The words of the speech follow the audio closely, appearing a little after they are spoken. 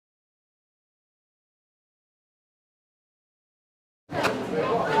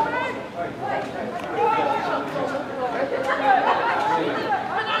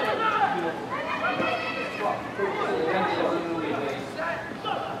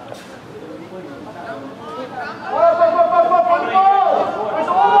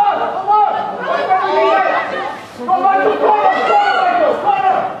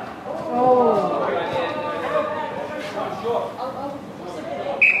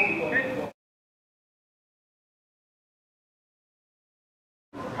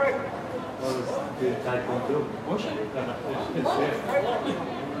guy come through. Was it? It's there.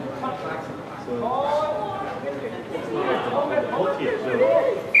 So,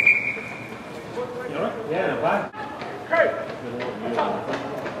 You alright? yeah, back.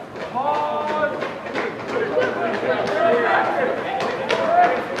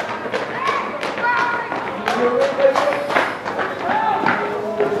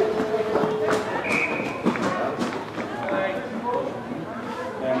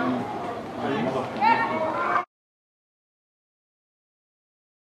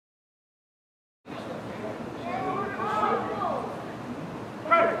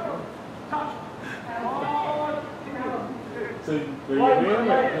 So, were you here or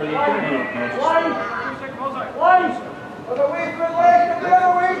are you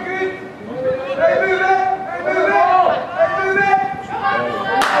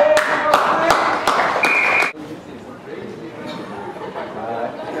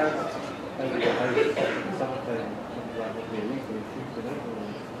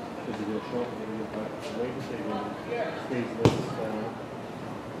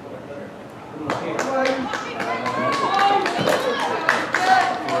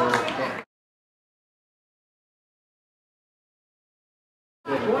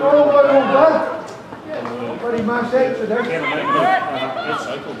Bloody mass accident. It's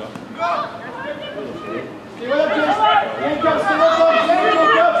cycle though. You want to just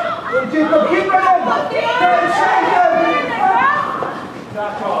keep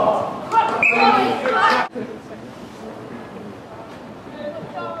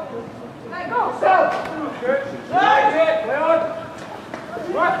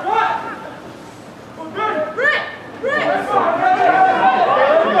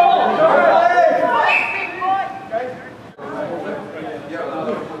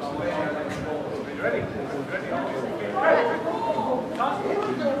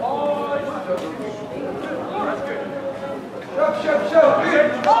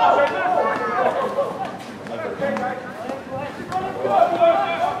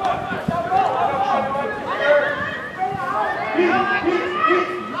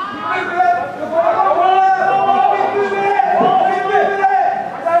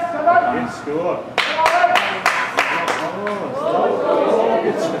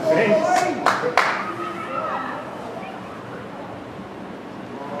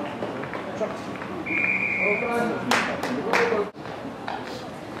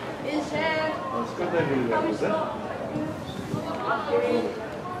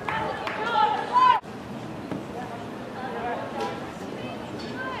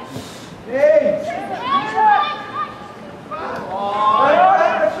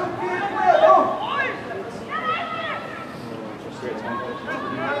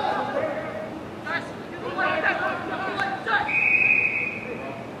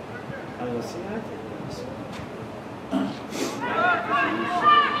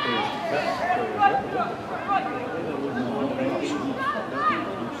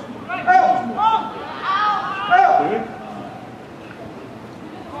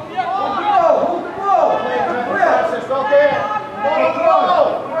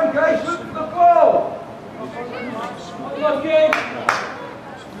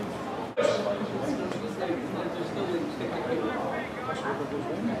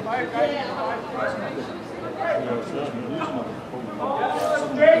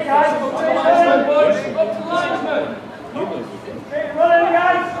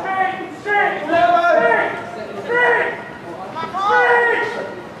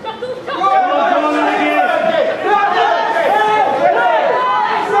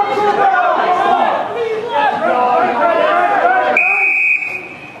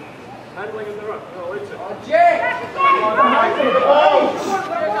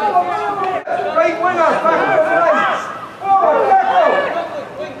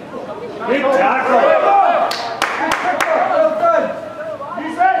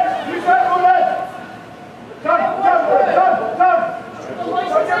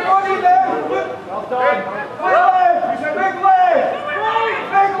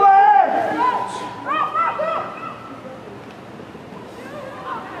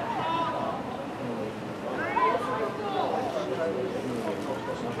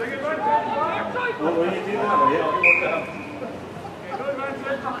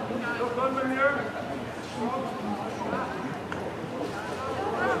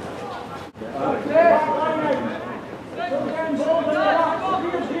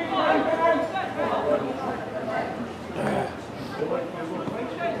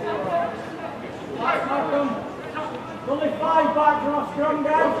Only 5 back from our scrum,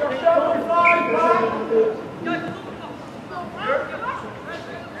 guys. Only 5 back.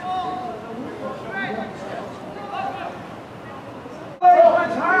 His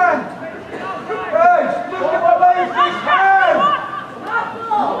hand! Guys, look at the lady's hand!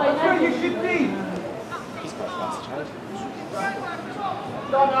 That's where you should be! He's got fast child.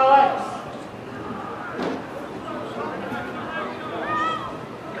 Done, Alex.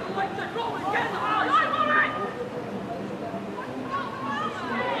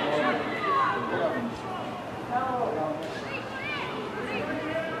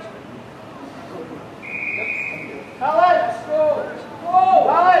 Alex! Go!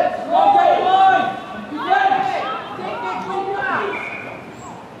 Alex! Go!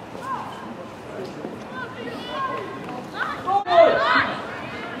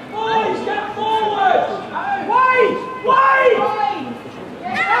 Boys, get forward! Wait! Wait!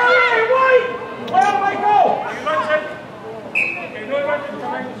 Hey, wait! Where am I go?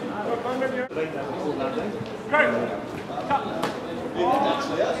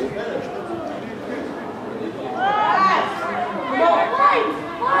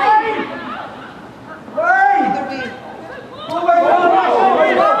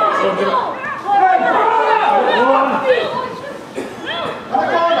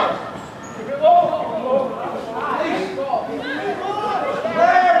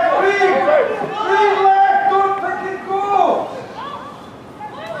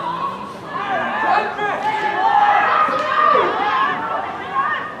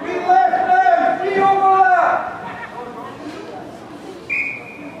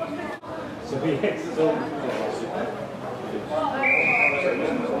 So he hits his own.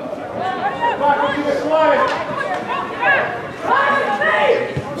 Back into the slide!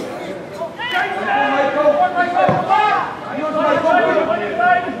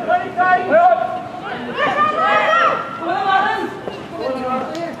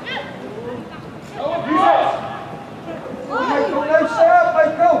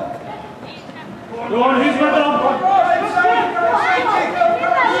 Go on, who's with them?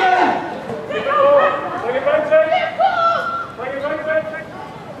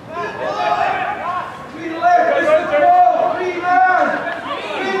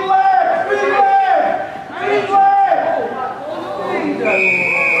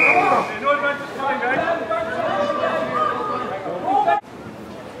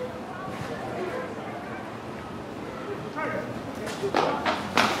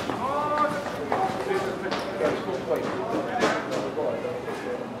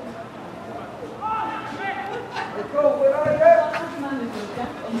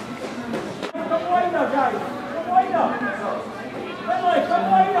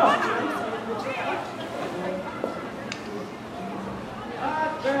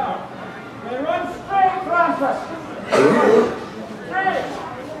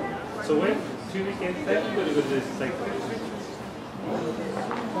 So wait, 2 weekends then you're going to go to this cycle.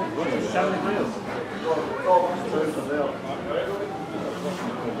 What is it, 70 miles?